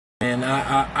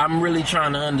Man, I'm really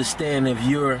trying to understand if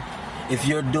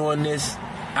you're doing this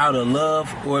out of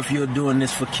love or if you're doing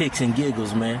this for kicks and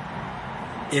giggles, man.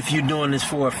 If you're doing this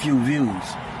for a few views.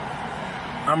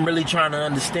 I'm really trying to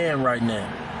understand right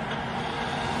now.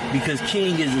 Because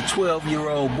King is a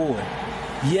 12-year-old boy.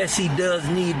 Yes, he does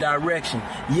need direction.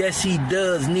 Yes, he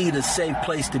does need a safe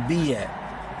place to be at.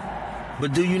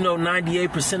 But do you know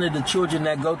 98% of the children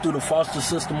that go through the foster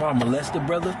system are molested,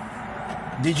 brother?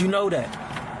 Did you know that?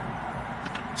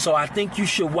 So I think you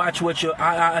should watch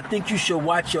I think you should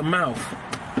watch your mouth.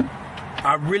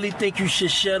 I really think you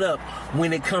should shut up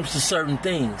when it comes to certain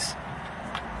things.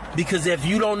 Because if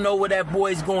you don't know where that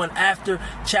boy's going after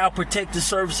Child Protective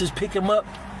Services pick him up,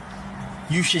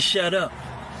 you should shut up.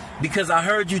 Because I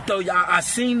heard you I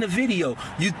seen the video.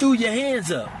 You threw your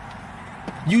hands up.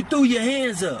 You threw your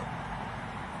hands up.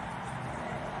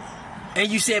 And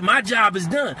you said, my job is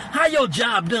done. How your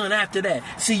job done after that?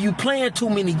 See, you playing too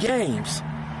many games.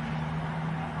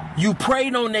 You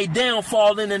prayed on their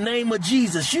downfall in the name of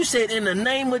Jesus. You said in the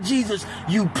name of Jesus,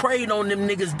 you prayed on them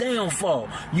niggas' downfall.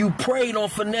 You prayed on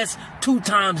Finesse 2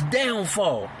 times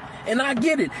downfall. And I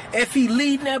get it. If he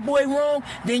leading that boy wrong,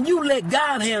 then you let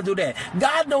God handle that.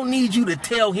 God don't need you to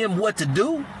tell him what to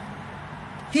do.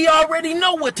 He already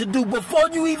know what to do before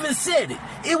you even said it.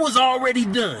 It was already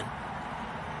done.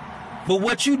 But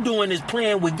what you doing is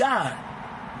playing with God.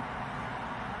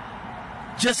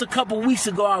 Just a couple weeks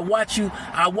ago, I watched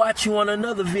you on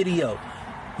another video.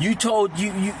 You told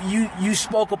you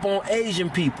spoke up on Asian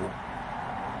people.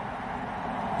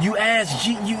 You asked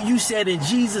you said in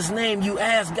Jesus' name you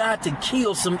asked God to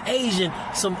kill some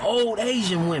old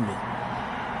Asian women.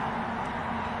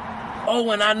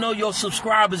 Oh, and I know your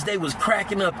subscribers, they was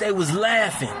cracking up, they was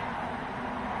laughing.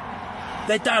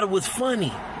 They thought it was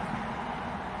funny.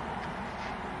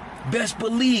 Best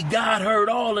believe God heard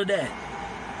all of that.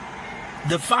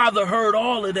 The Father heard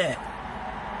all of that.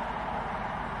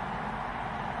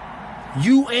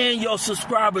 You and your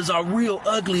subscribers are real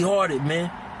ugly-hearted,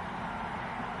 man.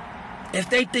 If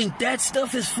they think that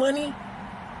stuff is funny,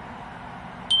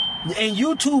 and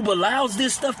YouTube allows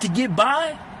this stuff to get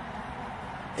by,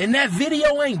 and that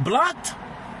video ain't blocked,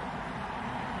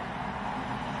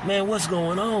 man, what's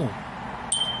going on?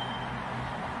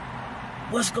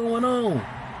 What's going on?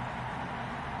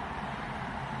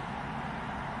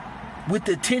 With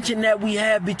the tension that we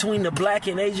have between the black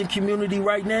and Asian community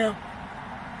right now,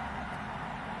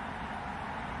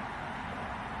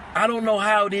 I don't know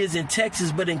how it is in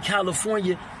Texas, but in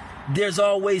California, there's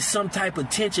always some type of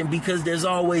tension because there's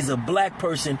always a black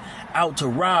person out to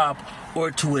rob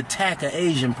or to attack an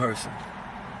Asian person.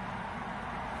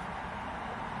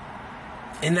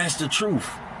 And that's the truth.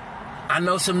 I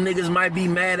know some niggas might be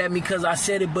mad at me because I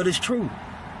said it, but it's true.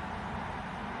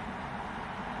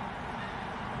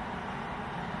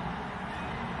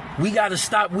 We gotta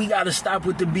stop with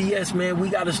the BS, man. We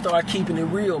gotta start keeping it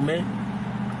real, man.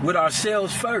 With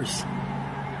ourselves first.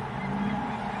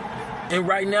 And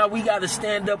right now, we gotta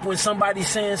stand up when somebody's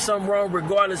saying something wrong,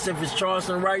 regardless if it's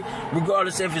Charleston, right?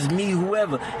 Regardless if it's me,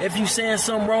 whoever. If you saying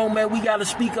something wrong, man, we gotta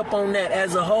speak up on that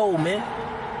as a whole, man.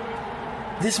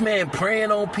 This man praying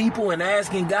on people and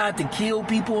asking God to kill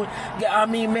people. I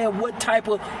mean, man, what type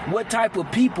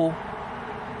of people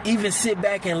even sit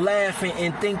back and laugh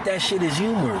and think that shit is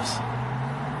humorous?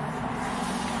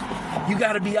 You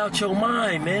got to be out your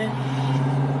mind, man.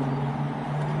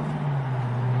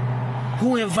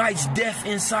 Who invites death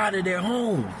inside of their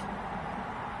home?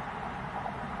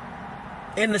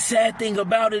 And the sad thing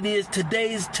about it is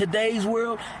today's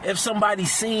world, if somebody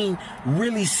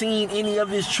really seen any of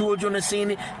his children or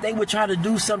seen it, they would try to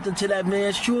do something to that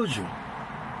man's children.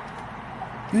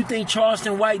 You think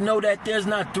Charleston White know that there's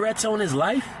not threats on his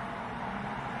life?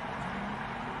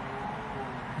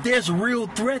 There's real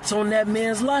threats on that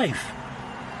man's life.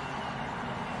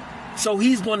 So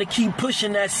he's going to keep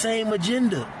pushing that same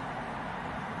agenda.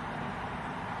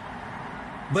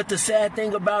 But the sad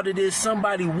thing about it is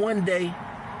somebody one day,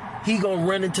 he going to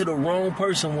run into the wrong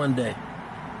person one day.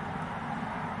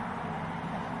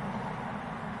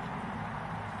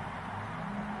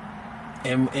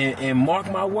 And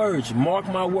mark my words,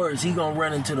 he gonna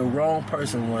run into the wrong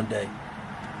person one day.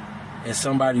 And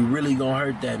somebody really gonna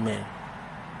hurt that man.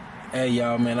 Hey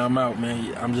y'all, man, I'm out,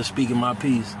 man. I'm just speaking my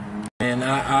piece. And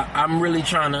I'm really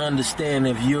trying to understand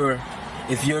if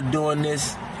you're doing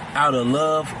this out of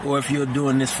love or if you're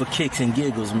doing this for kicks and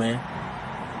giggles, man.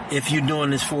 If you're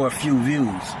doing this for a few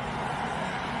views.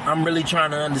 I'm really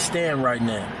trying to understand right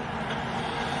now.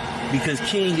 Because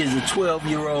King is a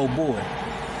 12-year-old boy.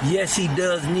 Yes, he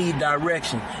does need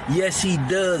direction. Yes, he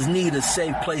does need a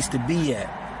safe place to be at.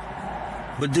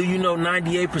 But do you know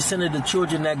 98% of the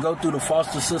children that go through the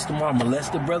foster system are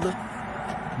molested, brother?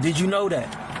 Did you know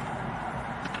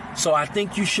that? So I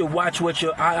think you should watch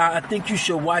I think you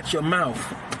should watch your mouth.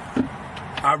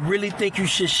 I really think you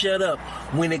should shut up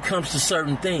when it comes to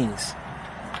certain things.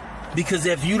 Because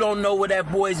if you don't know where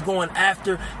that boy is going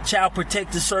after Child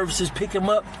Protective Services pick him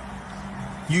up,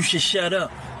 you should shut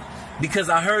up. Because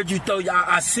I heard you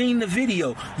I seen the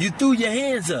video. You threw your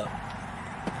hands up.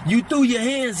 You threw your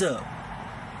hands up.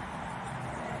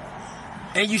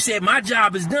 And you said, my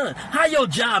job is done. How your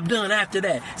job done after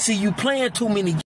that? See, you playing too many